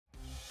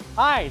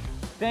Hi,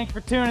 thanks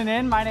for tuning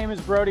in. My name is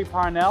Brodie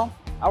Parnell.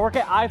 I work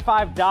at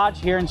I-5 Dodge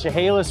here in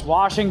Chehalis,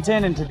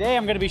 Washington, and today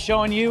I'm going to be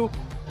showing you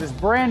this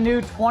brand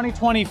new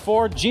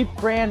 2024 Jeep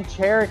Grand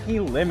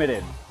Cherokee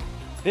Limited.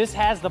 This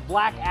has the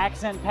black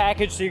accent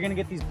package, so you're going to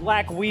get these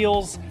black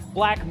wheels,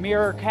 black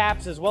mirror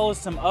caps, as well as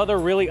some other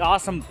really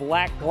awesome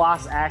black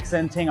gloss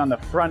accenting on the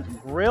front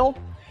grille.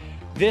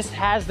 This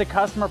has the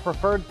customer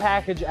preferred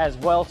package as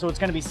well, so it's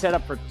going to be set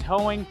up for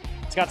towing.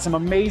 It's got some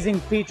amazing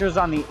features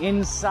on the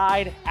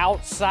inside,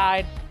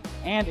 outside,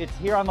 and it's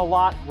here on the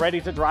lot, ready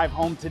to drive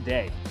home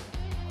today.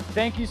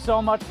 Thank you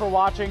so much for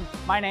watching.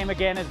 My name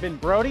again has been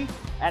Brodie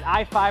at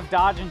I-5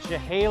 Dodge in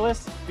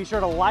Chehalis. Be sure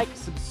to like,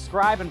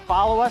 subscribe, and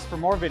follow us for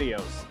more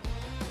videos.